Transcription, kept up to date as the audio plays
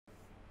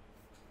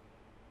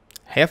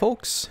Hey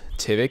folks,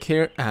 Tivik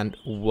here and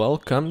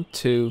welcome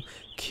to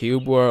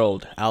Cube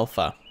World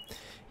Alpha.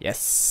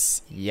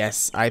 Yes,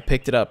 I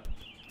picked it up.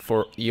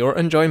 For your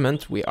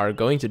enjoyment, we are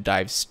going to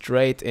dive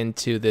straight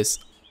into this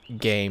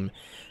game.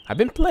 I've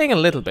been playing a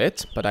little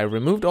bit, but I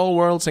removed all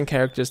worlds and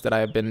characters that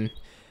I've been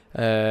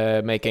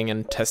making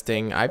and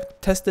testing. I've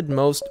tested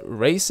most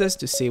races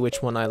to see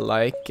which one I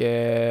like,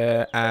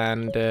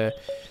 and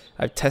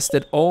I've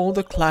tested all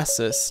the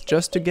classes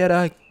just to get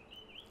a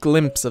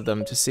glimpse of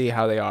them to see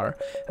how they are.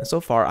 And so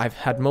far I've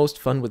had most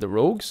fun with the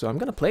rogue, so I'm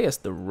gonna play as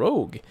the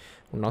rogue.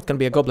 We're not gonna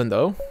be a goblin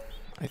though.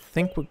 I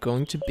think we're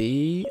going to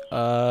be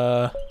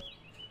not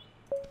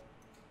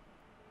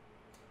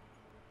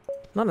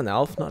an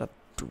elf, not a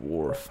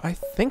dwarf. I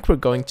think we're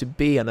going to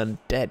be an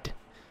undead.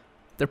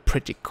 They're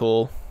pretty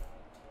cool.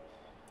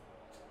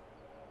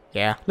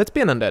 Yeah, let's be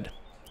an undead.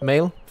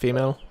 Male,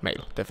 female,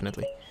 male,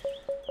 definitely.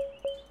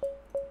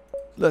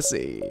 Let's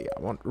see, I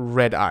want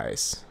red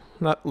eyes.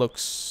 That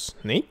looks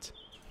neat.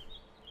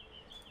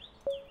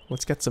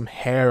 Let's get some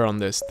hair on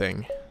this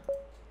thing.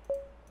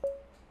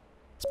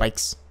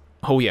 Spikes.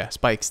 Oh yeah,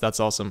 spikes. That's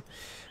awesome.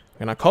 I'm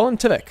gonna call him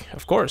Tivik,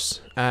 of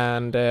course.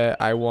 And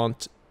I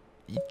want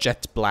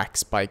jet black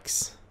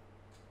spikes.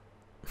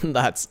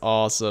 That's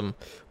awesome.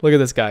 Look at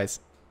this, guys.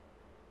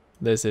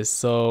 This is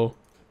so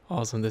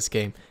awesome, this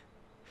game.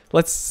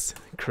 Let's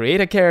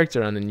create a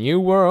character on a new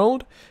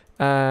world.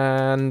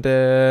 And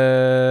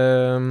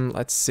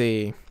let's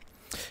see.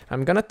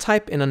 I'm gonna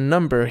type in a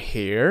number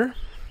here.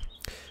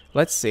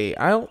 Let's see,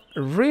 I'll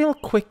real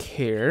quick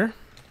here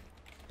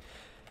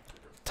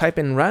type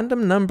in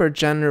random number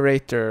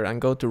generator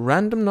and go to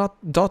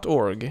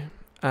random.org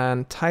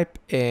and type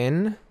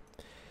in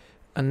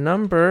a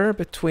number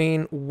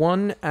between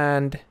 1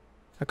 and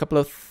a couple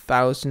of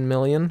thousand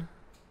million.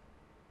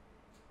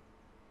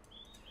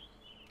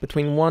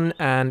 Between 1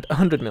 and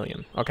 100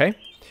 million, okay?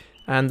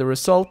 And the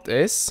result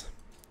is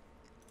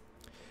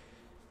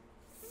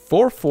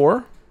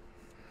 44.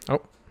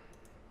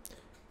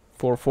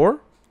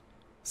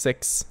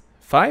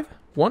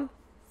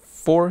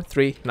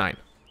 44651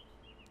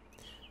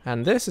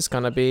 and this is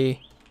gonna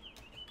be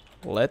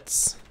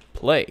let's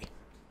play.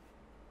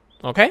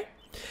 Okay,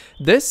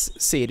 this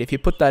seed, if you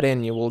put that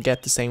in, you will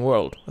get the same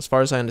world as far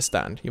as I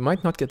understand. You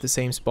might not get the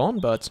same spawn,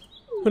 but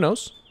who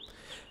knows.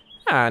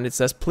 And it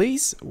says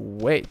please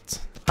wait.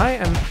 I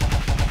am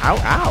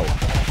ow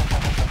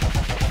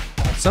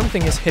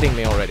something is hitting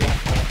me already.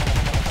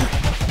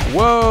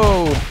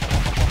 Whoa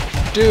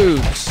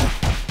dudes,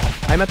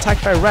 I'm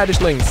attacked by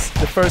radishlings,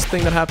 the first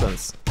thing that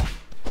happens.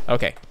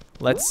 Okay,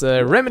 let's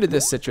remedy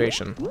this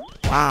situation.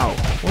 Wow,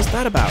 what's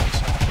that about?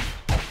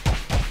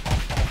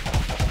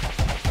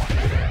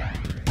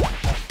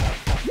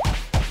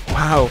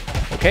 Wow,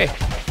 okay.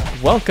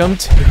 Welcome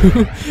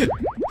to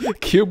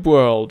Cube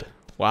World.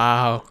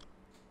 Wow.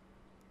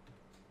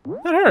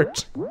 That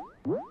hurt.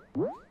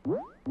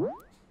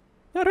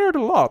 That hurt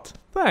a lot.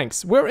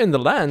 Thanks. We're in the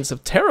lands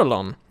of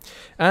Terralon.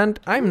 And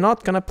I'm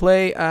not gonna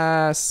play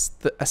as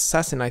the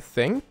assassin, I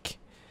think.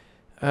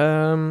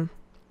 Actually,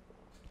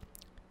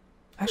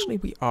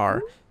 we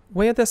are.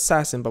 We're the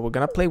assassin, but we're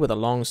gonna play with a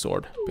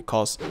longsword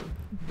because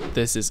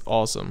this is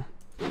awesome.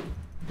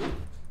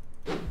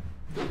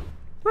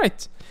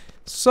 Right.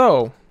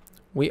 So,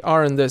 we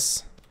are in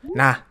this.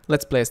 Nah,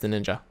 let's play as the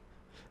ninja.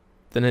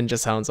 The ninja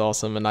sounds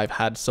awesome, and I've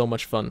had so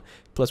much fun.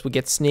 Plus, we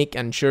get sneak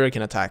and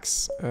shuriken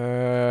attacks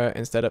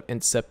instead of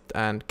intercept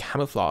and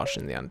camouflage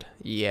in the end.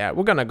 Yeah,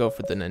 we're gonna go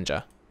for the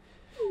ninja.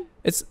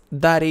 It's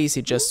that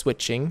easy just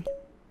switching.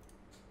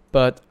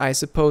 But I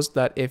suppose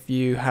that if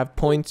you have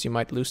points, you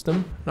might lose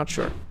them. Not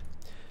sure.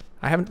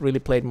 I haven't really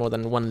played more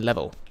than one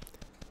level.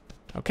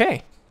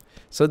 Okay,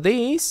 so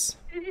these...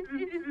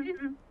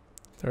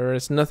 There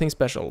is nothing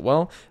special.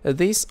 Well,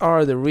 these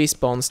are the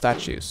respawn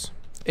statues.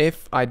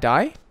 If I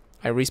die,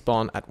 I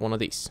respawn at one of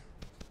these.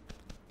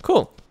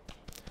 Cool.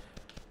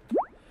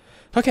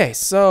 Okay,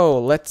 so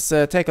let's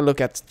take a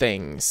look at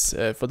things.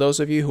 For those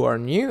of you who are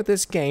new,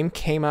 this game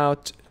came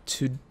out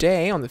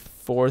today on the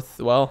 4th.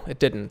 Well, it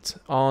didn't.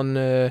 On,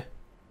 I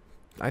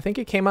think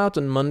it came out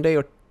on Monday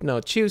or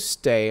no,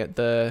 Tuesday,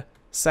 the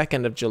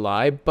 2nd of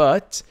July.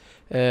 But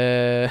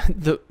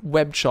the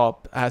web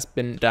shop has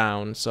been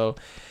down, so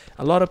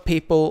a lot of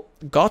people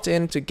got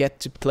in to get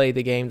to play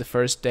the game the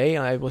first day.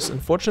 I was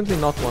unfortunately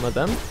not one of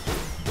them.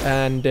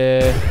 And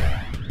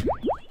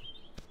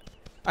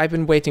I've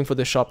been waiting for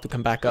the shop to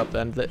come back up,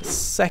 and the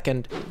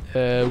second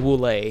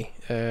Wule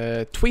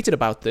tweeted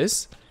about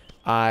this,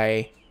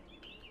 I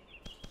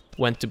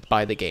went to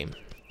buy the game.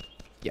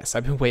 Yes,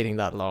 I've been waiting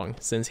that long,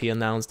 since he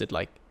announced it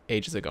like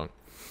ages ago.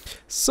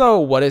 So,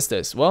 what is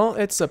this? Well,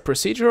 it's a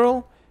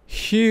procedural,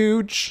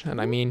 huge, and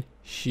I mean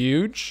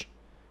huge,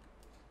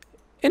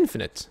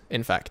 infinite,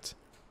 in fact,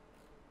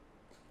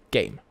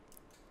 game.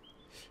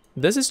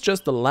 This is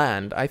just the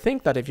land. I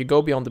think that if you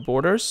go beyond the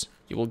borders,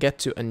 you will get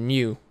to a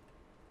new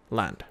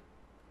land.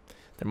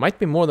 There might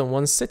be more than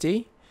one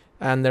city,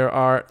 and there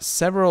are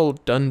several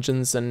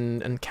dungeons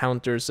and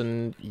encounters,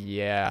 and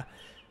yeah,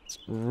 it's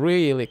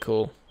really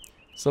cool.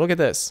 So look at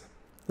this.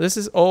 This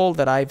is all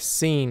that I've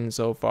seen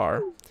so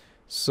far.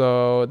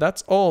 So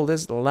that's all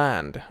this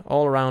land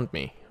all around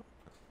me.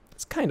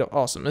 It's kind of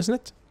awesome, isn't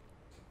it?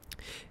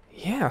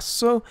 Yeah,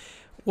 so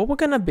what we're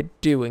gonna be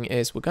doing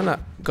is we're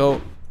gonna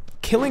go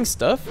killing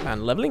stuff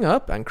and leveling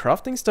up and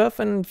crafting stuff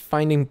and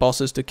finding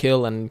bosses to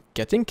kill and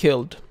getting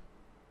killed.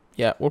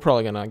 Yeah, we're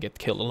probably gonna get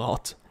killed a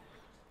lot.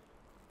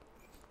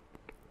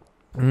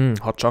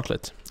 Hot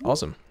chocolate.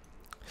 Awesome.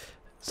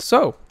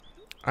 So,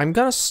 I'm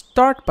gonna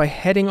start by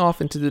heading off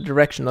into the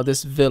direction of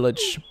this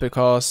village,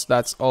 because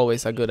that's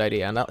always a good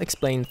idea, and I'll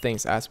explain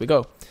things as we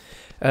go.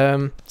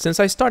 Since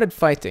I started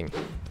fighting,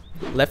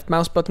 left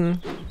mouse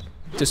button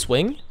to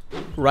swing,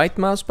 right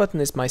mouse button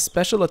is my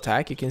special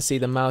attack. You can see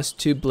the mouse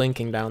 2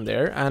 blinking down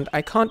there, and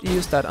I can't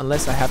use that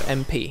unless I have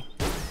MP.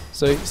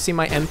 So you see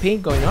my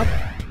MP going up,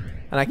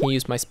 and I can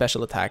use my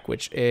special attack,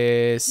 which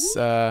is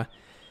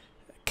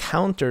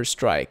counter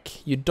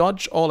strike. You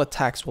dodge all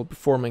attacks while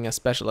performing a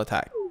special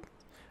attack.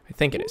 I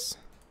think it is.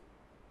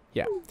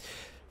 Yeah.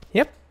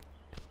 Yep.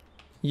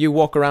 You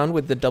walk around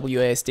with the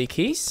WASD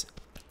keys.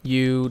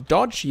 You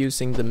dodge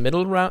using the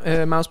middle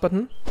mouse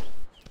button.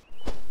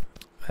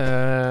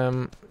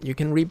 You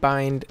can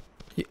rebind.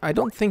 I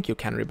don't think you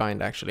can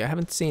rebind, actually. I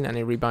haven't seen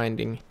any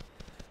rebinding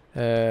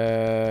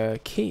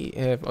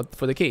key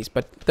for the keys,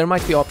 but there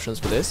might be options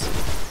for this.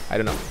 I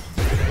don't know.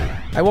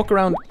 I walk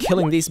around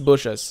killing these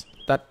bushes.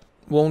 That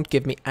won't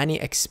give me any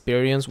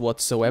experience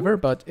whatsoever,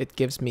 but it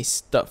gives me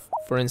stuff.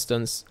 For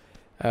instance,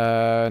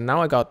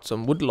 now I got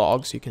some wood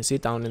logs. You can see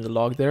it down in the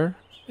log there.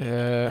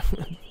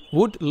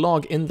 Wood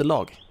log in the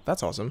log.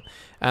 That's awesome.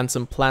 And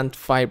some plant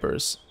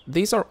fibers.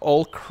 These are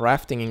all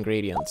crafting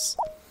ingredients.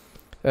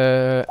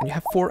 And you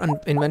have 4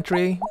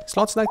 inventory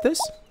slots like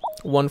this.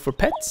 1 for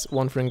pets,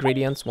 1 for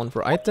ingredients, 1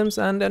 for items,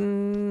 and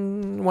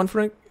then 1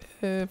 for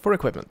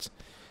equipment.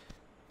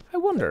 I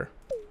wonder.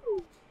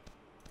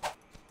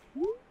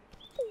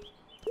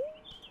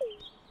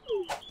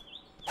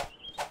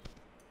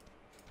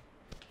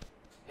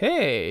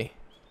 Hey!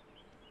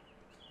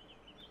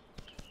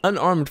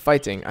 Unarmed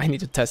fighting. I need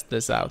to test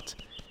this out.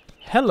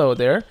 Hello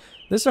there.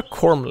 This is a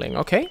cormling,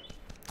 okay?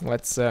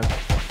 Let's Wow.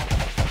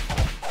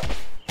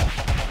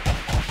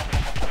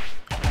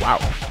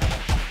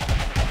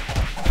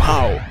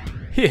 Wow.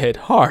 He hit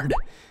hard.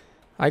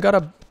 I got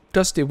a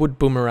dusty wood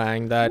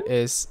boomerang that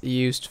is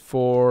used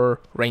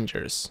for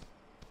rangers.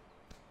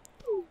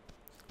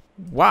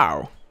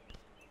 Wow.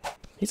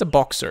 He's a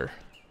boxer.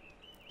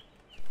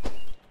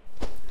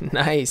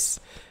 Nice.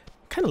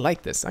 Kind of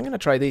like this. I'm gonna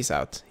try these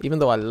out. Even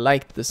though I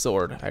liked the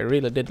sword. I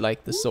really did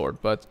like the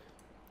sword, but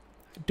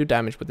I do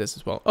damage with this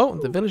as well. Oh,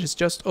 the village is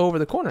just over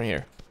the corner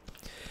here.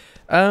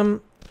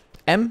 M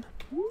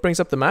brings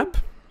up the map,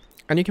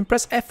 and you can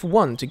press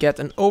F1 to get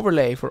an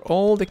overlay for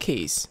all the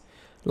keys.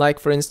 Like,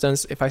 for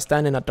instance, if I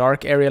stand in a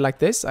dark area like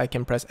this, I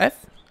can press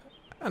F,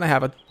 and I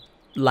have a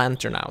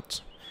lantern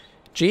out.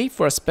 G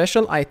for a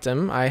special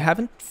item. I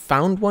haven't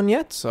found one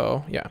yet,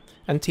 so yeah.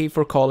 And T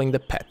for calling the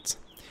pet.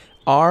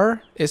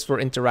 R is for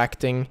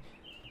interacting.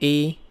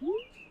 E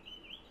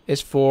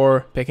is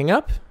for picking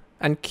up.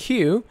 And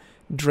Q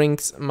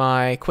drinks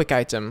my quick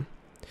item.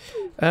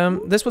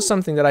 This was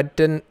something that I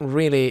didn't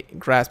really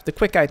grasp. The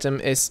quick item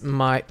is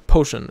my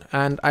potion,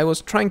 and I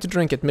was trying to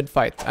drink it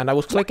mid-fight, and I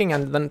was clicking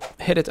and then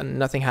hit it and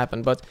nothing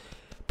happened. But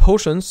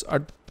potions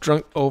are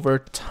drunk over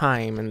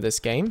time in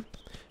this game,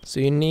 so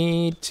you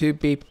need to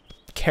be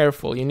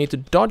careful. You need to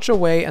dodge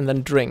away and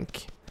then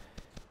drink.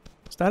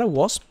 Is that a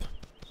wasp?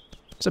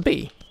 It's a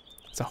bee.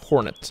 It's a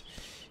hornet.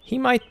 He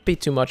might be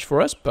too much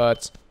for us,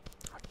 but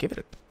I'll give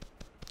it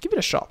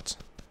a shot.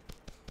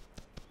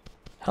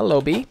 Hello,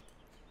 bee.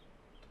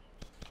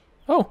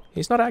 Oh,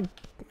 he's not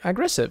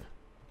aggressive.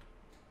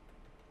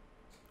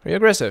 Are you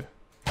aggressive?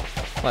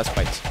 Let's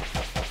fight.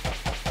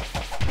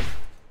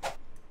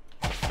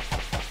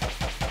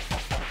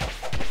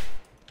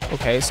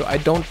 Okay, so I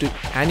don't do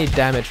any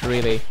damage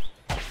really,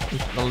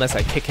 unless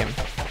I kick him.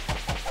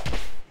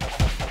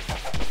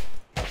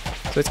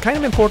 So it's kind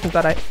of important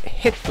that I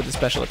hit with the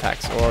special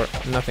attacks, or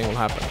nothing will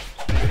happen.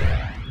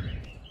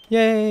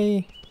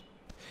 Yay!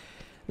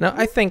 Now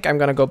I think I'm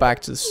gonna go back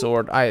to the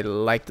sword. I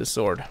like the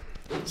sword.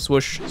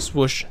 Swoosh,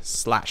 swoosh,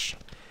 slash.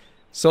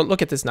 So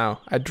look at this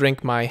now. I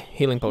drink my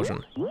healing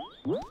potion.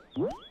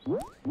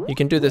 You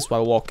can do this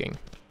while walking.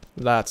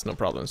 That's no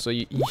problem. So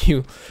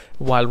you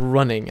while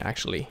running,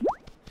 actually.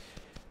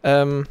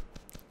 I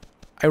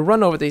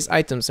run over these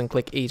items and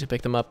click E to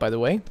pick them up, by the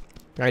way.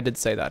 I did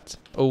say that.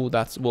 Oh,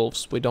 that's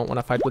wolves. We don't want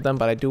to fight with them,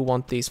 but I do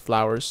want these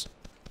flowers.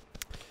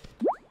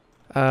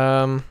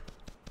 It's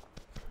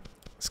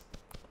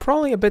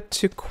probably a bit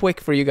too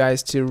quick for you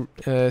guys to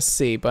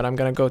see, but I'm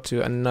gonna go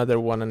to another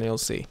one and you'll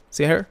see.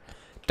 See here?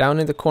 Down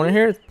in the corner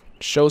here, it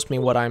shows me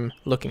what I'm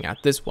looking at.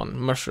 This one,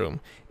 mushroom.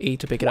 E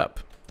to pick it up.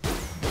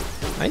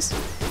 Nice.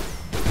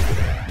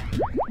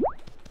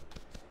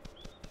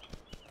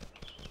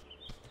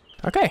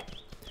 Okay.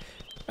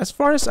 As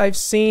far as I've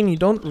seen, you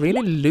don't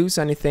really lose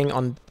anything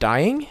on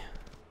dying.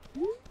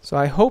 So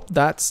I hope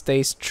that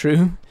stays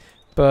true.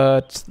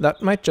 But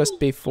that might just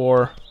be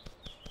for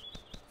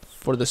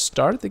the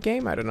start of the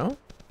game, I don't know.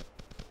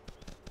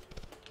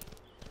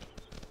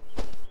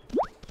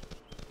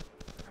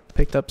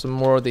 picked up some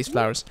more of these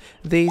flowers.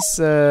 These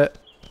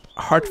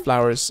heart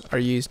flowers are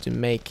used to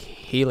make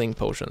healing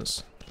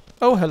potions.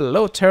 Oh,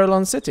 hello,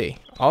 Terralon City.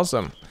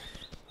 Awesome.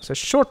 It's a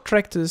short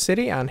trek to the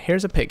city, and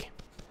here's a pig.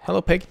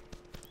 Hello, pig.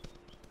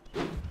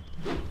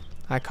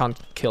 I can't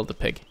kill the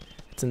pig.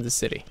 It's in the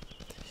city.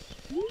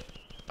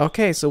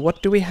 Okay, so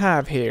what do we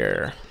have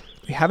here?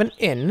 We have an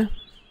inn.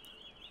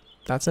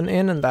 That's an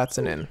inn, and that's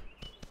an inn.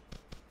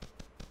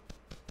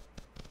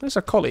 There's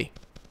a collie.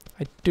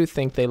 I do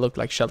think they look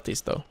like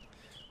Shelties, though.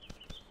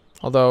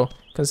 Although,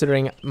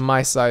 considering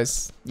my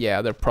size,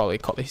 yeah, they're probably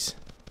collies.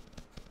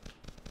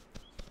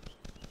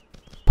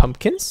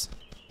 Pumpkins?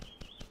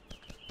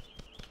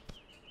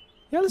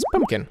 Yeah, there's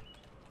pumpkin.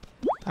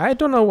 I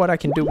don't know what I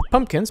can do with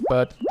pumpkins,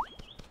 but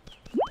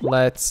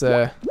let's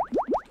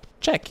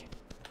check.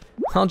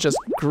 I'll just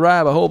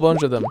grab a whole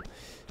bunch of them.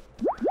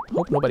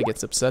 Hope nobody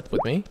gets upset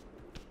with me.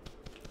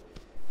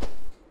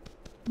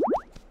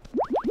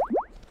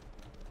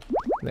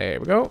 There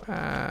we go.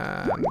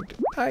 And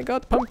I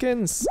got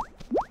pumpkins.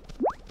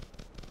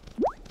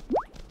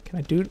 Can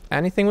I do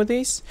anything with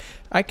these?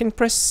 I can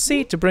press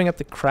C to bring up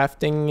the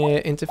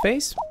crafting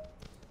interface.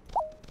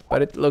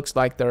 But it looks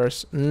like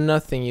there's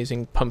nothing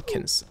using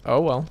pumpkins.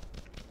 Oh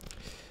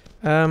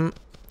well.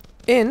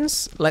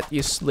 Inns let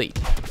you sleep.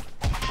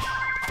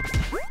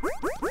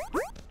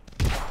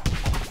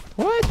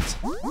 What?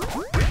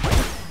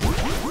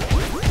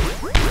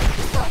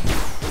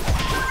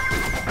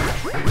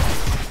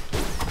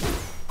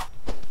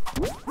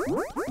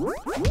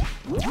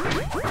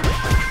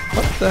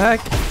 What the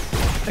heck?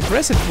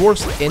 Aggressive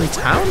dwarves in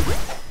town?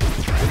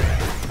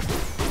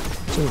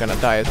 So I'm gonna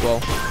die as well.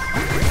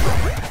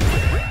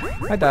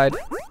 I died.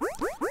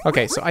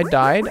 Okay, so I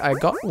died. I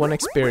got 1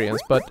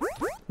 experience, but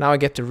now I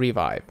get to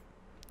revive.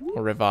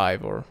 Or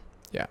revive, or...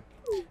 yeah.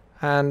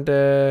 And,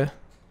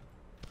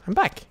 I'm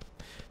back.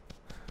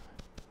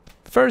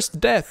 First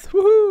death!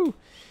 Woohoo!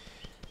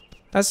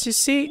 As you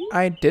see,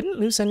 I didn't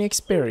lose any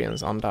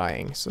experience on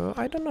dying, so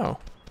I don't know.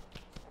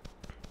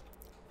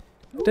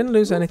 I didn't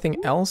lose anything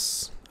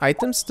else.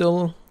 Items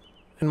still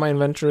in my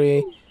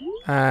inventory.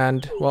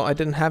 And, well, I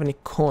didn't have any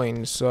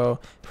coins, so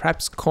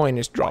perhaps coin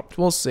is dropped.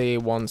 We'll see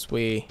once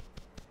we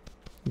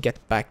get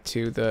back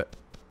to the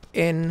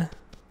inn.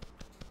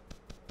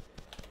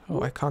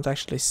 Oh, I can't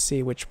actually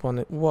see which one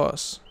it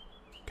was.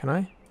 Can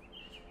I?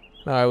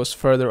 No, I was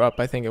further up.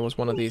 I think it was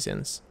one of these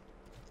inns.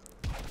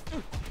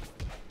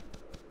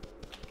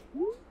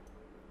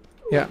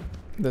 Yeah,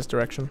 this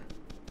direction.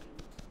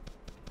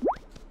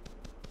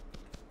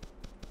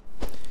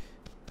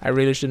 I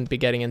really shouldn't be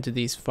getting into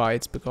these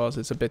fights because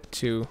it's a bit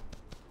too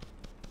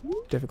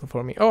difficult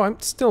for me. Oh, I'm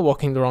still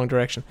walking the wrong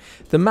direction.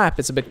 The map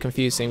is a bit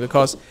confusing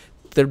because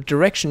the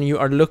direction you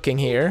are looking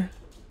here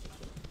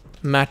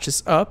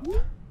matches up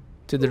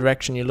to the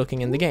direction you're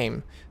looking in the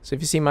game. So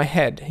if you see my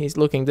head, he's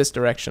looking this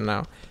direction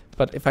now.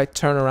 But if I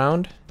turn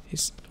around,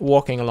 he's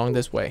walking along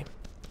this way.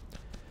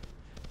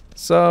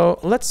 So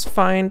let's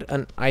find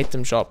an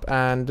item shop.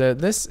 And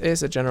this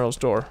is a general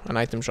store, an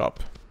item shop.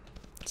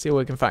 Let's see what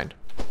we can find.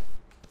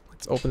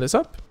 Let's open this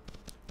up.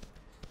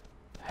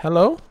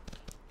 Hello?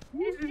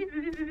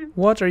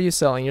 What are you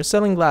selling? You're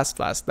selling glass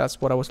flask. That's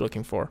what I was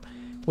looking for.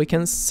 We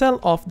can sell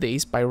off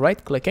these by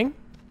right-clicking.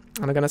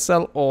 And I'm gonna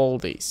sell all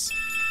these.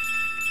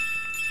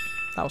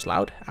 That was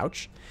loud.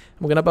 Ouch.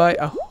 I'm gonna buy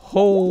a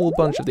whole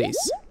bunch of these.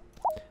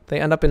 They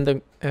end up in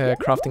the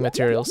crafting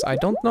materials. I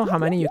don't know how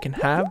many you can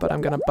have, but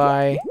I'm gonna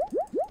buy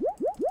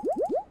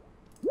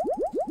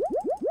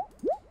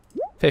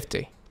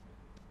 50.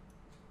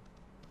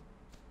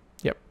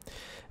 Yep.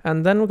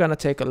 And then we're gonna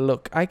take a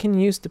look. I can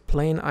use the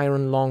plain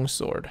iron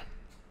longsword.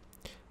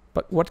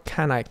 But what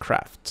can I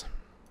craft?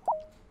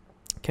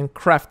 I can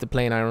craft the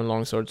plain iron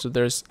longsword, so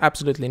there's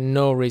absolutely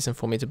no reason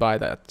for me to buy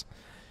that.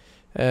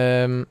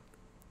 And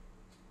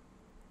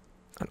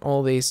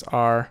all these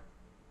are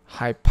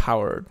high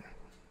powered.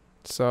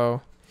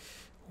 So,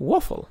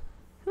 waffle.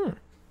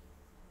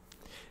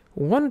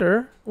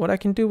 Wonder what I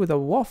can do with a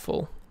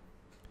waffle.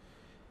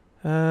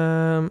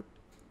 Oh,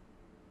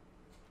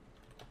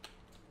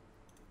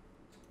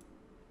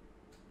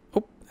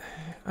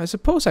 I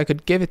suppose I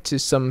could give it to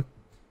some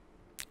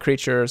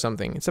creature or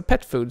something. It's a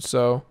pet food,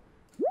 so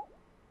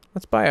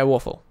let's buy a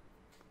waffle.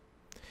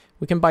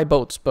 We can buy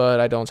boats, but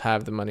I don't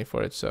have the money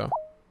for it, so.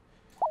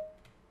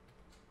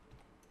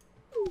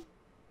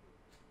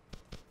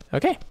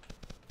 Okay.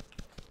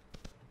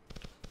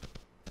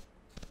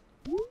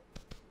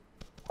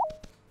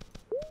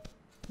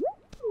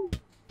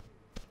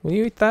 Will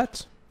you eat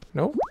that?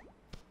 No?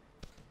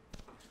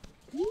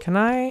 Can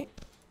I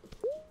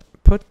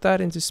put that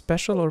into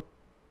special or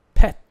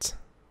pet?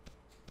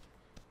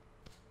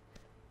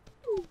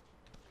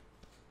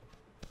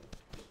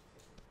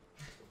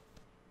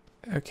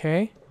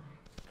 Okay.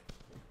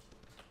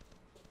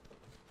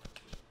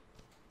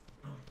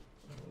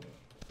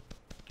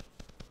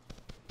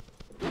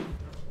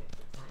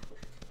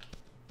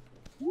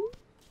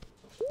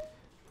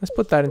 Let's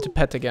put that into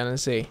pet again and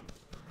see.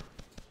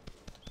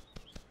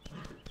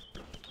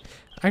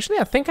 Actually,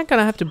 I think I'm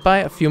gonna have to buy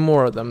a few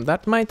more of them.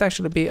 That might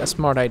actually be a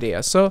smart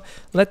idea. So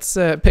let's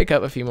pick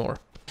up a few more.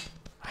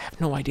 I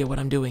have no idea what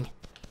I'm doing.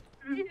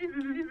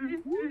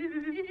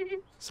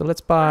 So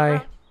let's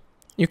buy...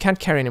 You can't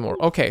carry anymore.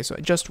 Okay, so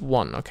just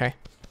one, okay.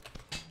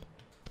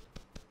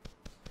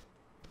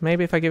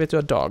 Maybe if I give it to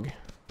a dog.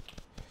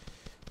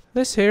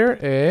 This here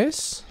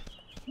is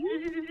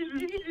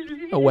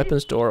a weapon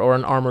store or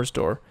an armor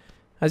store.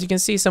 As you can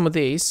see, some of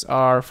these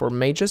are for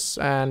mages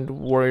and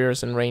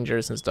warriors and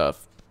rangers and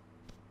stuff.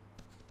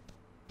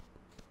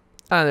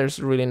 And there's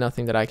really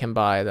nothing that I can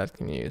buy that I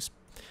can use.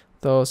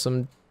 Though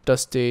some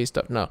dusty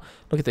stuff. No,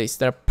 look at these.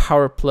 They're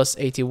power plus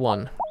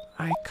 81.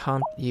 I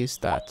can't use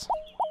that.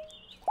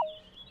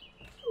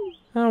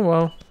 Oh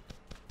well.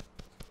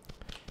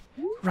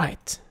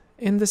 Right.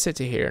 In the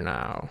city here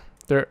now.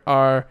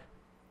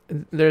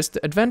 There's the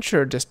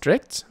adventure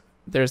district.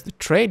 There's the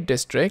trade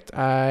district.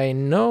 I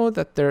know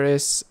that there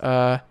is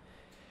a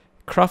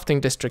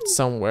crafting district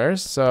somewhere.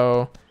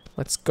 So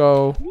let's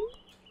go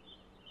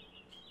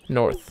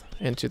north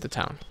into the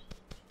town.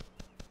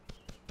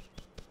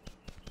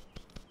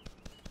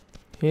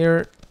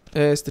 Here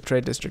is the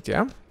trade district,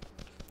 yeah.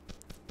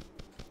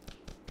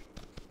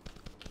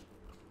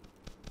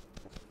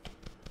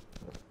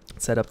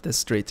 Set up this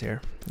street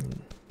here.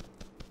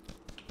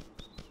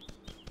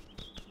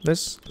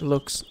 This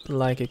looks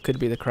like it could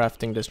be the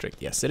crafting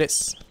district. Yes, it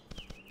is.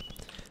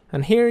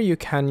 And here you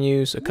can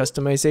use a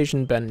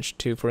customization bench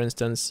to, for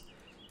instance,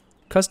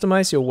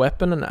 customize your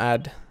weapon and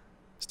add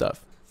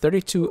stuff.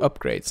 32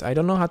 upgrades. I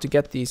don't know how to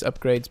get these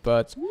upgrades,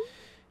 but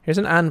here's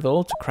an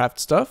anvil to craft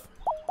stuff.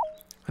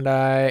 And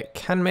I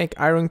can make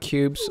iron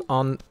cubes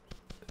on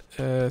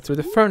through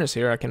the furnace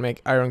here. I can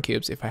make iron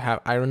cubes if I have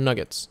iron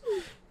nuggets.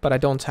 But I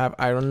don't have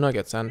iron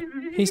nuggets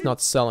and he's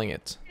not selling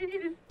it.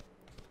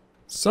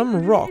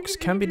 Some rocks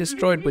can be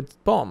destroyed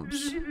with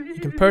bombs. You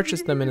can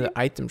purchase them in the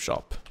item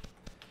shop.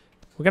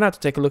 We're gonna have to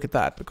take a look at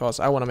that because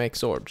I want to make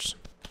swords.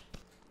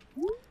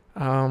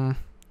 And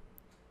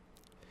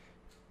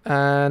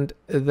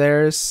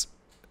there's,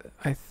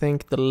 I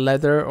think, the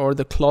leather or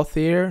the cloth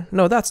ear.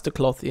 No, that's the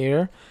cloth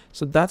ear.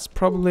 So that's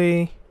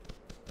probably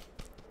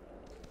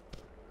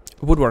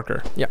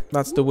woodworker. Yeah,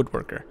 that's the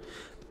woodworker.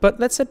 But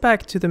let's head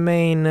back to the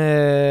main,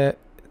 to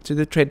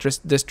the trade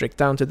district,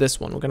 down to this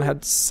one. We're gonna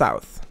head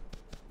south.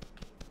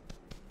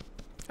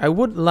 I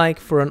would like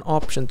for an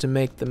option to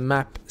make the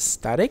map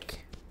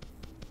static,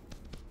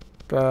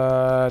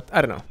 but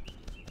I don't know.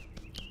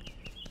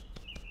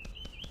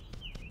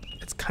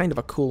 It's kind of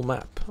a cool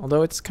map,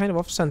 although it's kind of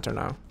off-center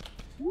now.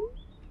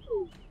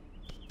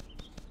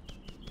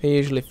 It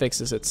usually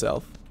fixes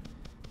itself.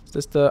 Is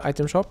this the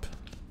item shop?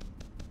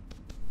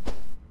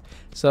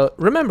 So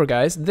remember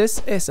guys,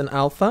 this is an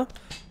alpha.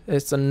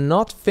 It's a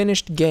not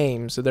finished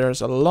game, so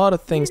there's a lot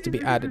of things to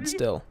be added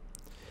still.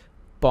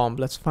 Bomb,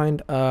 let's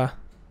find a...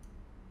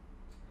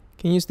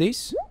 Can you use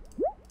these?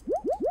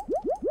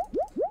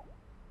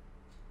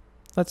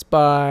 Let's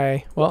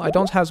buy... Well, I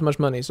don't have so much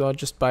money, so I'll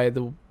just buy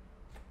the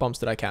bombs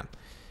that I can.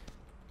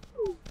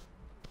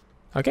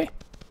 Okay.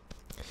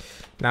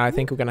 Now I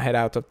think we're gonna head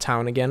out of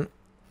town again.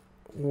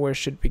 Where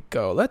should we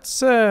go?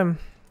 Let's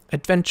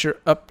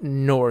adventure up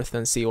north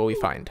and see what we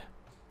find.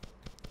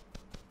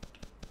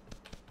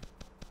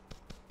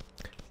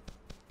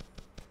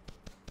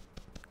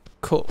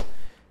 Cool.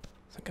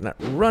 So I'm gonna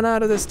run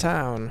out of this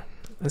town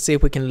and see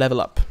if we can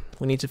level up.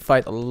 We need to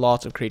fight a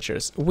lot of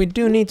creatures. We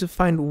do need to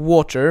find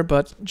water,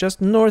 but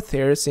just north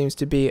here seems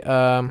to be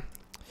a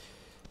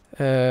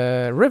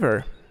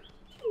river.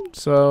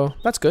 So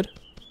that's good.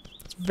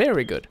 It's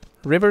very good.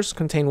 Rivers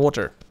contain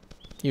water,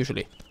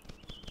 usually.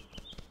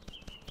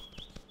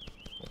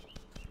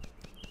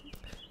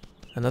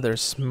 Another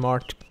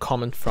smart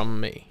comment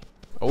from me.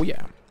 Oh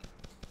yeah.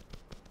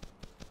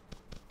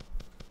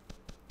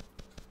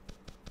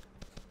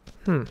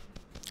 How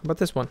about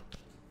this one?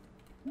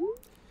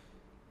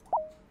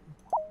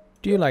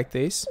 Do you like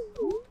these?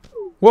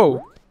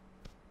 Whoa!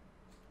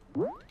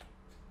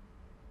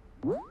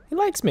 He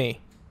likes me.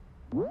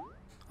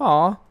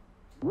 Aw.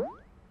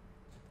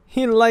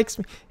 He likes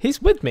me.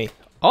 He's with me.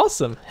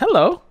 Awesome.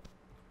 Hello.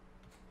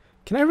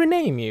 Can I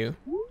rename you?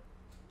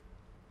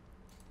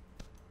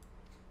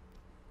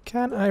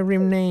 Can I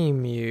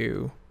rename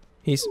you?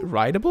 He's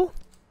rideable?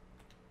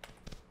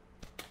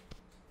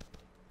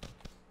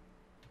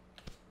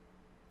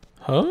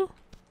 Huh?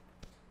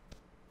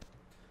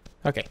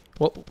 Okay,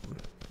 well,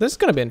 this is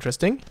gonna be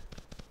interesting.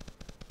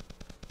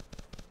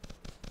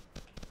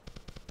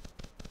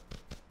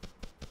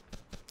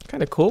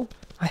 Kinda cool.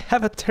 I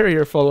have a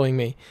terrier following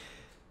me.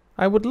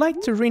 I would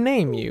like to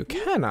rename you,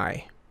 can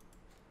I?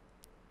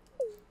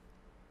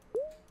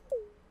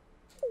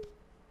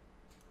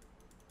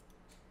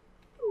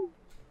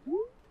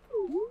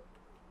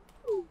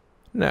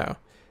 No,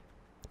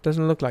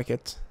 doesn't look like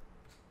it.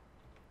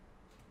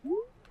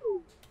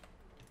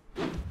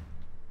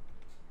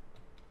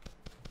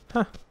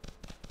 Huh.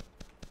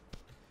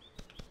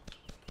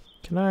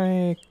 Can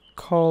I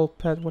call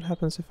pet? What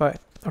happens if I...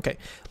 Okay,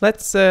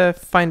 let's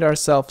find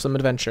ourselves some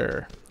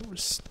adventure. We're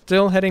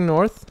still heading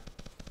north.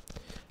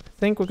 I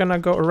think we're gonna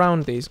go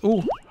around these.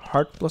 Ooh,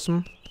 heart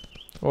blossom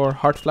or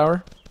heart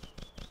flower.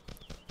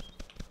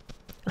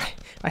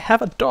 I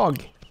have a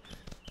dog.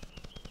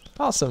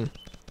 Awesome.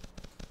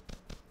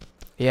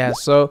 Yeah,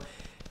 so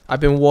I've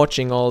been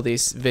watching all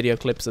these video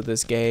clips of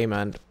this game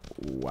and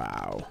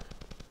wow.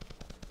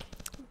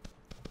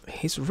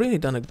 He's really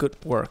done a good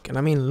work. And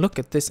I mean, look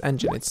at this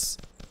engine. It's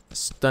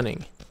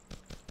stunning.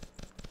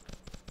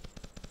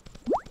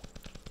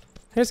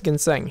 Here's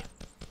ginseng.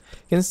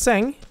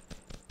 Ginseng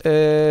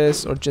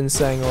is, or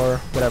ginseng or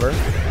whatever.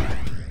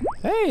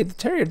 Hey, the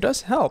terrier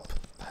does help.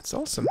 That's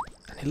awesome.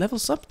 And he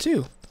levels up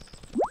too.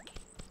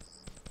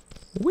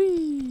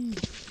 Whee!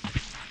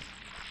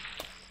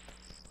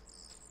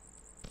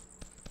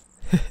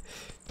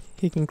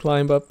 He can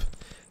climb up.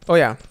 Oh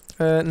yeah,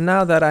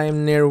 now that I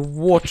am near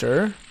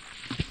water,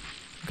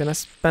 I'm gonna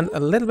spend a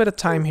little bit of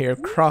time here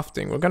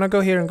crafting. We're gonna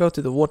go here and go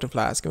to the water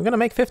flask. I'm gonna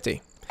make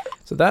 50.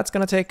 So that's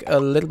gonna take a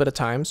little bit of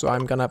time, so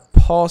I'm gonna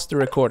pause the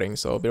recording,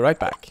 so I'll be right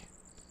back.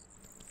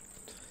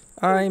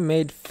 I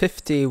made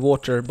 50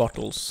 water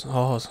bottles.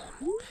 Oh,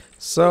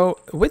 so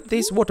with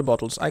these water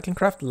bottles I can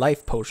craft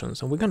life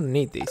potions, and we're gonna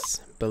need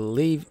these.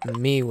 Believe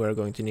me, we're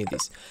going to need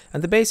these.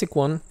 And the basic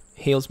one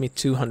heals me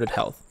 200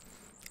 health.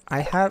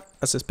 I have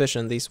a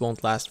suspicion these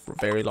won't last for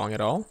very long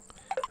at all.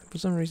 For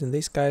some reason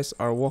these guys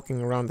are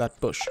walking around that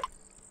bush.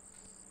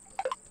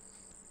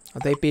 Are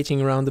they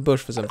beating around the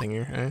bush for something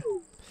here, eh?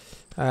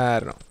 I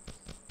don't know.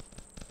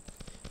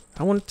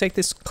 I want to take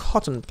this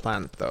cotton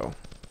plant though.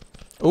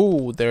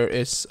 Oh, there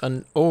is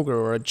an ogre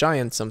or a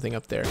giant something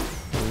up there.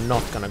 I'm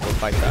not gonna go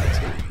fight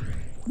that.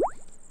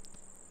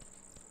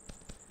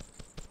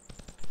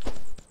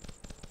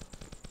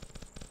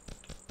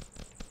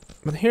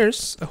 But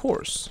here's a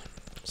horse.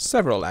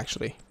 Several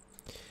actually.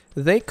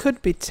 They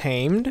could be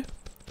tamed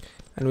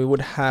and we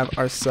would have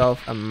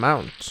ourselves a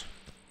mount.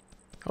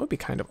 That would be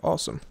kind of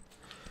awesome.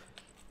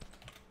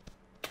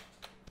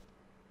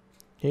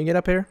 Can you get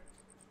up here?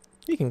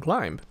 You can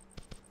climb.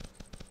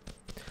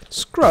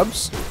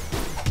 Scrubs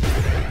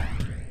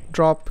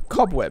drop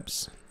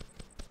cobwebs.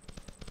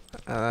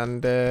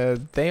 And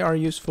they are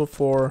useful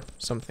for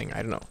something,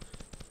 I don't know.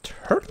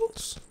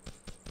 Turtles?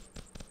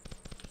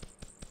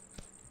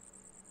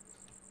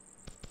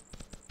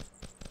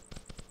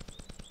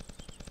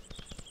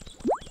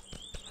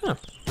 Huh.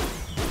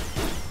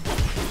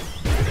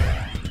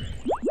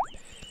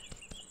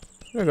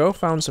 There we go,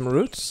 found some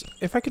roots.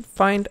 If I could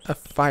find a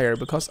fire,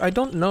 because I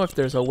don't know if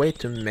there's a way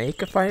to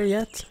make a fire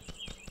yet.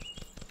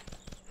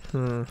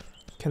 Can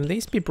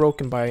these be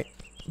broken by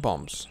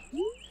bombs?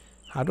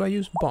 How do I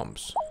use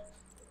bombs?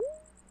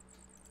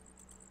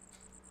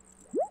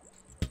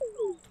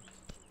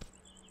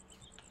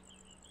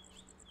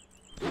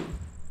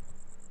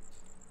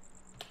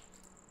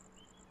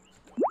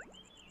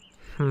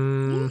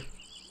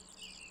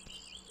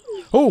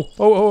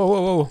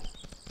 Oh!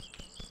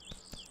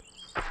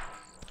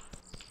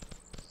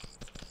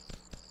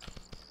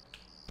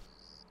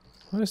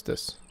 What is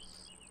this?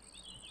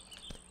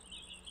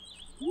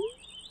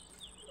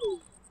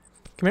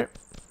 Come here.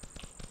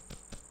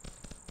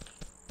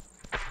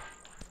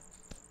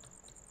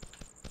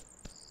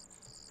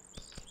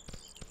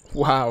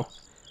 Wow.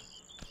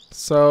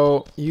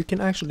 So you can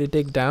actually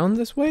dig down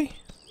this way?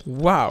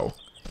 Wow.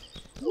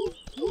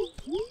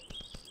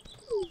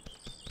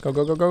 Go,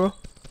 go, go, go, go.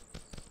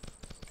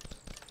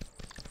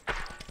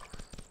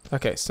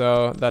 Okay,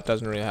 so that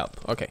doesn't really help.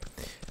 Okay.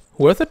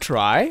 Worth a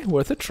try,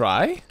 worth a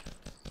try.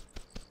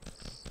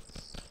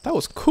 That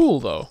was cool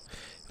though.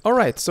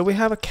 Alright, so we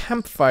have a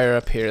campfire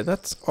up here.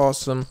 That's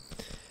awesome.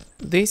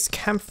 These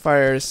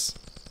campfires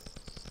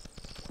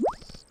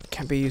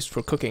can be used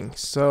for cooking.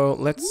 So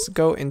let's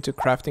go into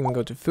crafting and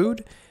go to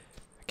food.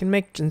 I can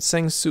make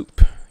ginseng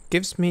soup.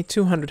 Gives me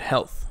 200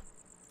 health.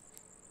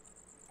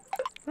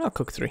 I'll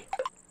cook 3.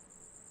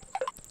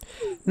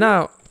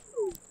 Now,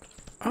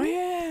 oh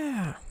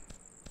yeah.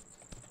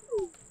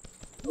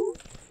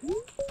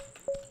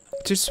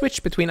 To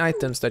switch between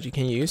items that you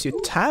can use, you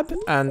tab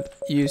and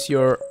use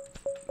your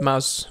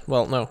mouse,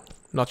 well no,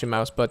 not your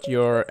mouse, but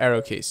your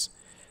arrow keys.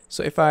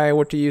 So if I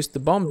were to use the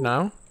bomb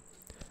now,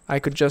 I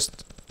could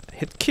just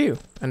hit Q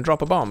and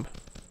drop a bomb.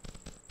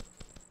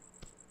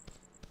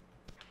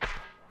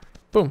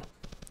 Boom.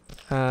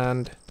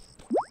 And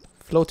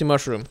floaty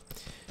mushroom.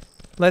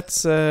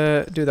 Let's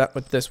do that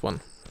with this one.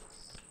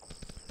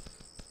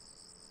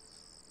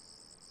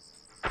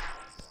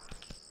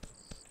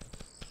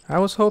 I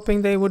was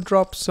hoping they would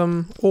drop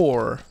some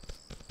ore,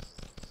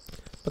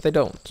 but they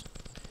don't.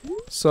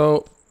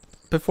 So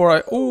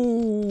before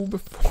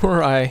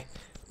I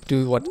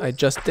do what I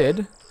just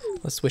did,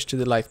 let's switch to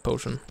the life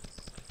potion.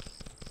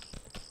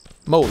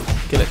 Mole,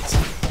 kill it.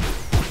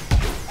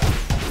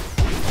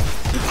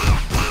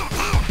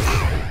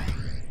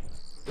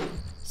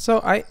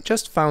 So I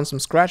just found some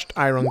scratched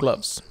iron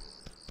gloves.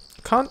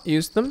 Can't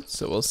use them,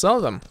 so we'll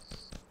sell them.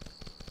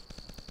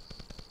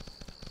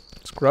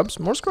 Scrubs,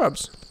 more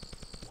scrubs.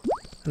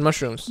 And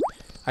mushrooms.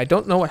 I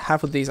don't know what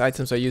half of these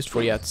items are used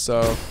for yet,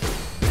 so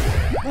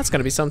that's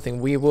gonna be something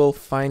we will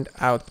find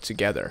out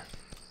together.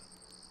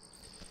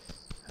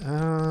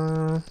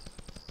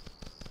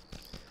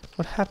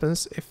 What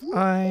happens if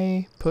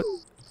I put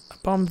a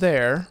bomb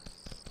there?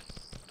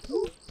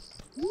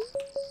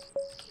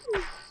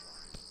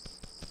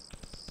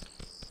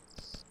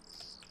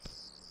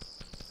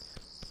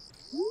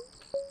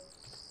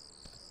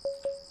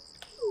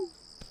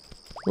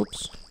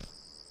 Oops.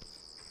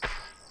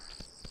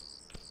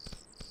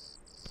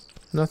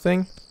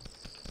 Nothing.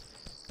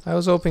 I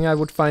was hoping I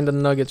would find a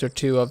nugget or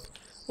two of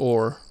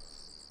ore.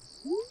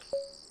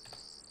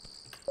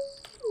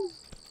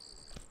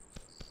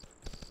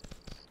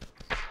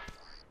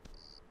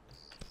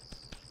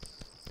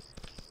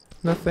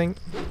 Nothing.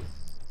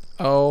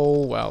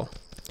 Oh well.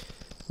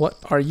 What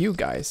are you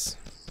guys?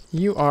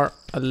 You are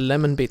a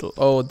lemon beetle.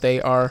 Oh,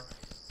 there are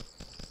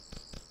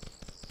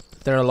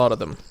a lot of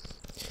them.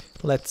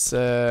 Let's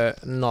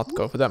not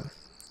go for them.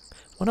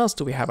 What else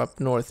do we have up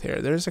north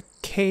here? There's a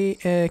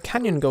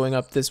canyon going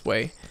up this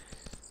way.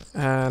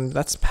 And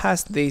that's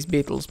past these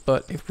beetles,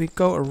 but if we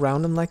go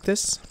around them like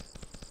this...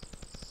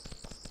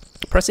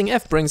 Pressing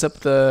F brings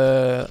up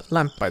the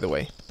lamp, by the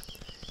way.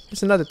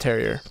 There's another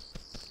terrier.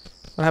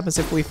 What happens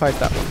if we fight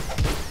that one?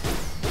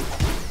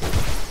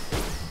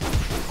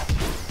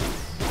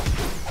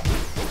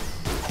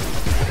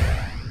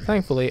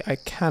 Thankfully, I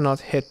cannot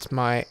hit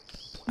my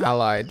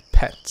allied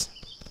pet.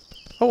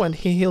 Oh, and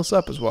he heals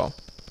up as well.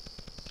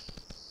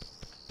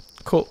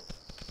 Cool.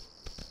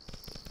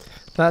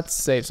 That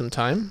saves some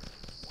time.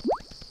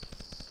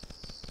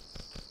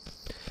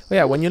 Oh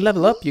yeah, when you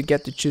level up, you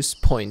get to choose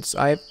points.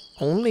 I've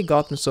only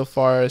gotten so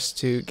far as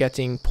to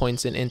getting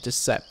points in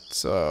intercept,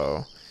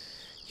 so...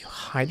 You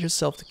hide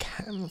yourself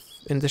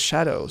in the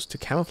shadows to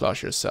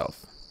camouflage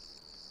yourself.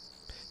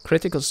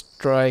 Critical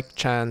strike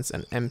chance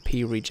and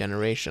MP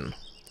regeneration.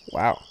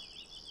 Wow.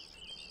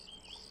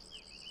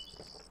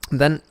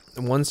 Then,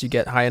 once you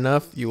get high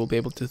enough, you will be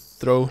able to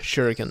throw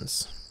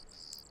shurikens.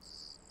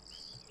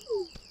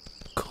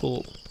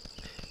 Cool.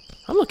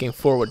 I'm looking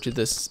forward to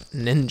this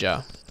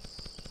ninja.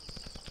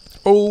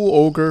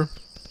 Oh, ogre.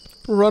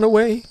 Run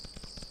away.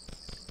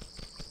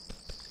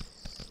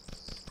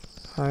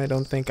 I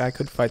don't think I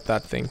could fight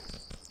that thing.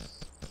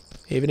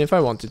 Even if I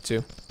wanted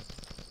to.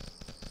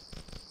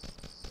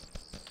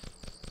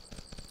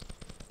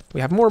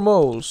 We have more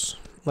moles.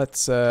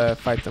 Let's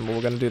fight them, but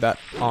we're gonna do that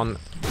on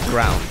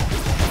ground.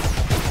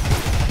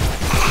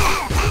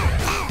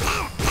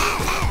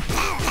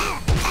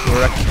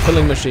 We're a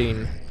killing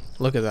machine.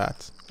 Look at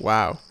that.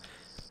 Wow.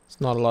 It's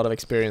not a lot of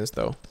experience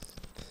though.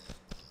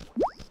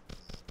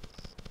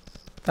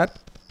 That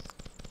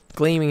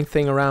gleaming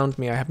thing around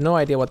me, I have no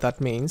idea what that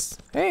means.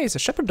 Hey, it's a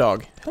shepherd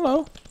dog.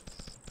 Hello.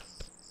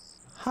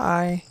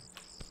 Hi.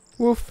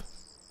 Woof.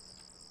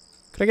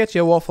 Could I get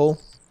you a waffle?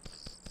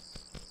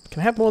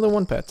 Can I have more than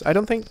one pet? I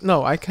don't think...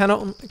 No, I can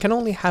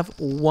only have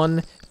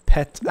one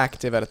pet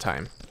active at a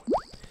time.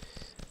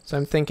 So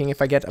I'm thinking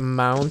if I get a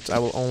mount, I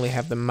will only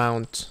have the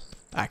mount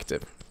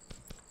active.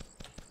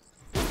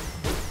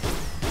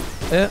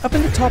 Up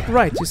in the top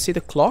right, you see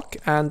the clock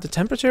and the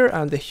temperature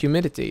and the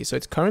humidity. So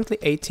it's currently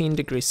 18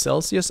 degrees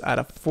Celsius at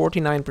a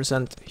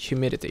 49%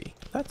 humidity.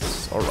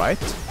 That's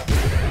alright.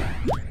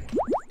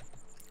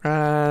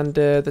 And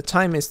the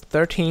time is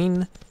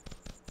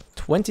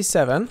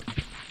 13:27.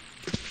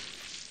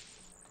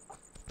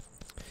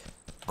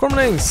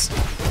 Cormorlings!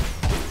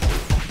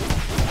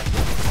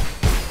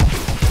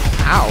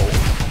 Ow!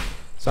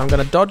 So I'm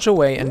gonna dodge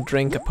away and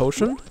drink a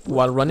potion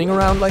while running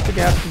around like a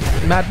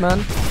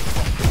madman.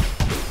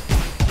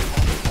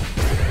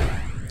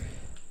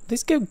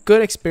 These give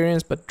good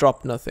experience but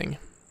drop nothing.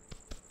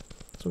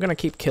 So I'm gonna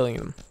keep killing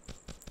them.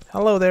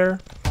 Hello there.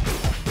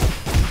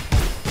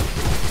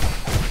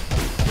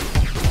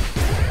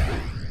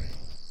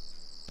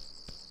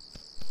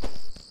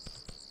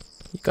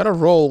 You gotta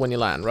roll when you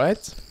land,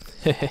 right?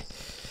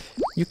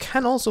 You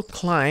can also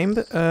climb.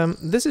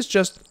 This is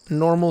just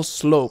normal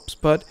slopes,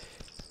 but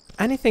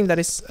anything that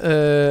is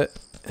that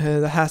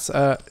has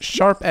a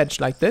sharp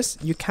edge like this,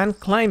 you can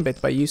climb it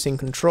by using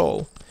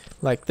control,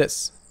 like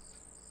this.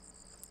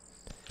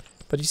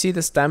 But you see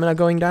the stamina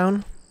going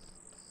down?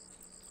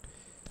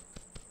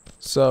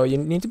 So you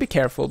need to be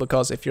careful,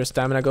 because if your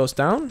stamina goes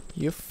down,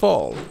 you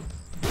fall.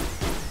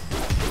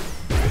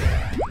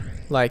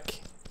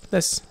 Like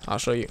this. I'll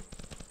show you.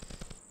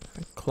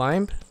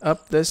 Climb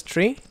up this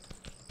tree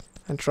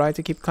and try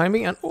to keep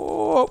climbing, and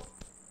oh!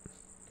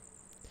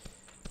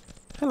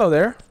 Hello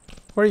there.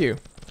 Who are you?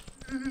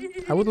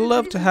 I would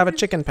love to have a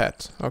chicken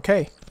pet.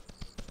 Okay.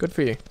 Good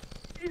for you.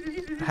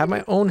 I have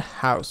my own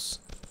house.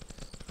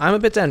 I'm a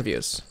bit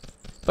envious.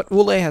 But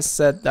Ule has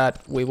said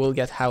that we will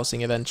get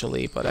housing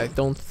eventually, but I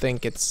don't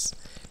think it's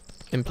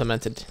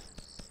implemented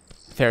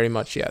very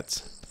much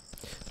yet.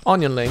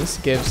 Onionlings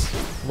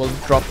will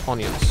drop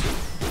onions.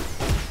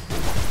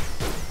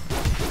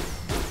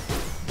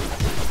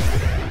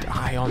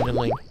 Die,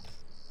 onionling.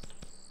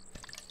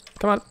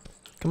 Come on,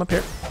 come up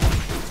here.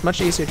 It's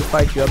much easier to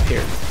fight you up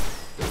here.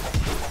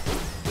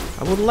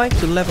 I would like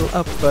to level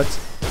up, but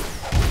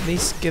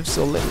this gives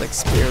so little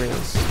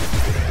experience.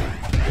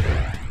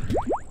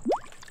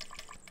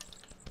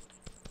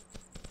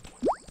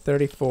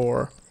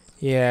 $34.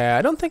 Yeah,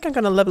 I don't think I'm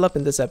gonna level up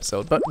in this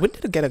episode, but we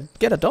did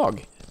get a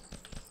dog.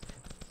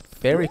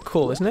 Very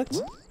cool, isn't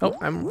it? Oh,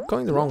 I'm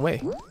going the wrong way.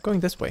 I'm going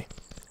this way.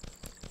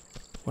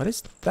 What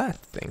is that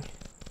thing?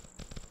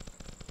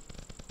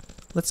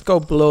 Let's go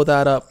blow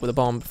that up with a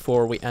bomb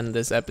before we end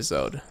this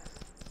episode.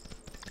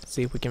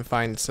 See if we can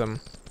find some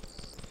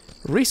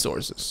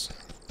resources.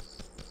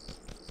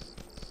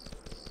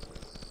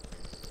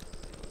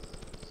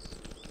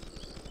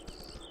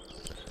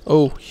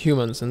 Oh,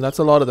 humans, and that's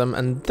a lot of them,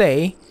 and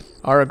they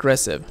are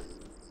aggressive.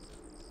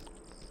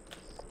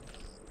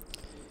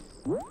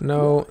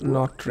 No,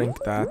 not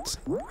drink that.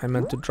 I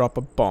meant to drop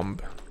a bomb.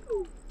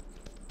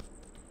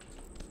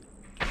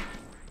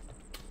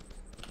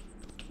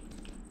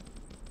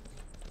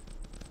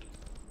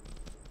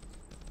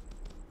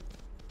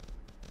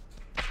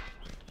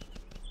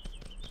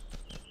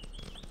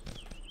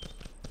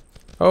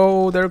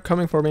 Oh, they're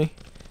coming for me.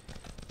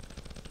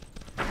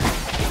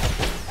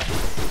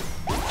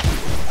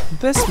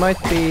 This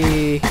might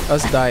be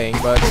us dying,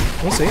 but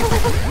we'll see.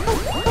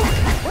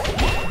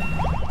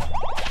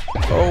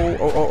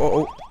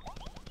 Oh.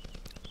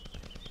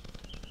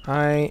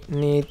 I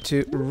need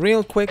to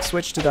real quick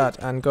switch to that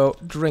and go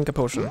drink a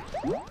potion.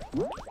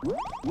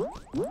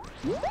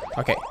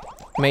 Okay,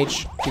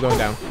 mage, you're going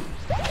down.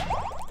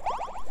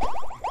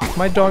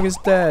 My dog is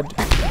dead.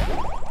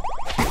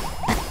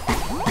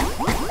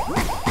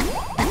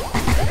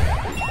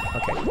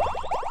 Okay.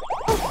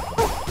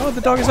 Oh,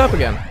 the dog is up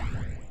again.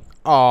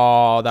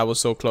 Oh, that was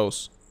so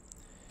close.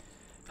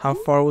 How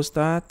far was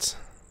that?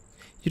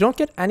 You don't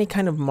get any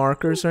kind of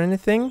markers or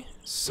anything,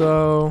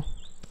 so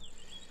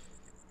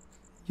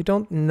you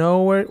don't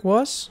know where it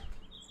was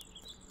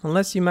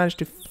unless you manage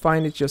to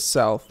find it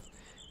yourself.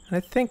 And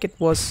I think it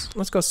was,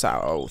 let's go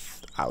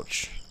south.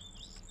 Ouch.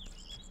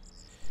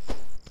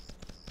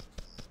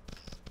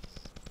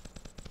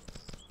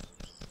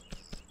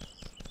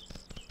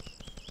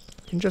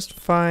 You can just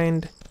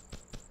find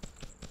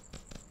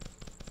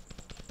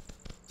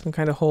some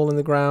kind of hole in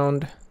the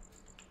ground.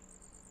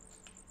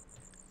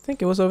 I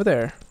think it was over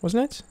there,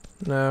 wasn't it?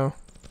 No.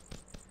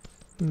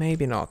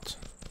 Maybe not.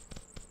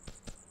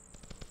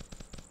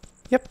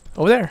 Yep,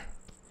 over there.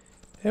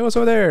 It was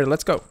over there.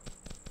 Let's go.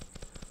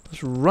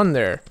 Let's run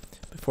there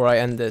before I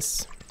end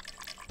this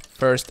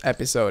first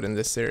episode in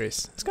this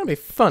series. It's gonna be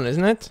fun,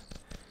 isn't it?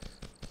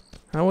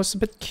 I was a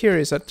bit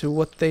curious as to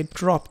what they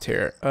dropped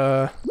here.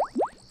 A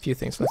few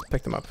things. Let's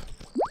pick them up.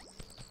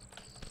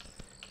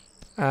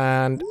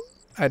 And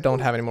I don't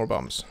have any more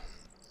bombs.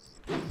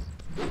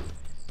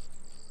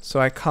 So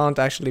I can't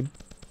actually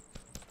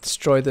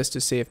destroy this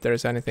to see if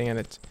there's anything in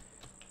it.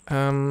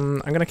 I'm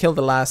gonna kill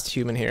the last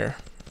human here.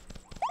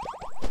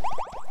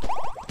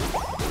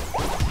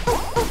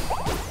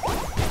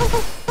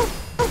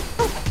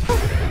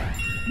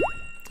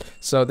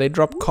 So they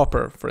drop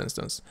copper, for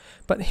instance.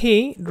 But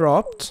he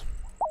dropped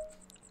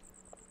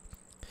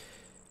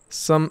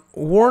some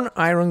worn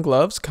iron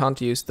gloves, can't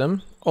use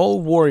them.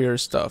 All warrior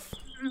stuff.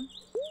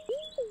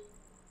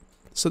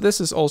 So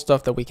this is all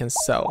stuff that we can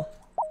sell.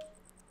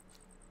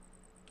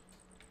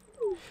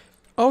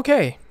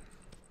 Okay.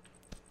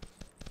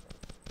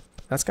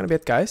 That's gonna be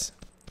it, guys.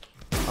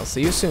 I'll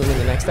see you soon in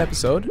the next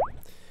episode.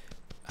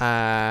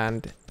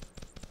 And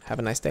have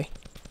a nice day.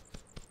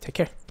 Take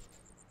care.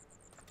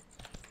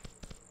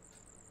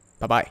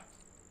 Bye-bye.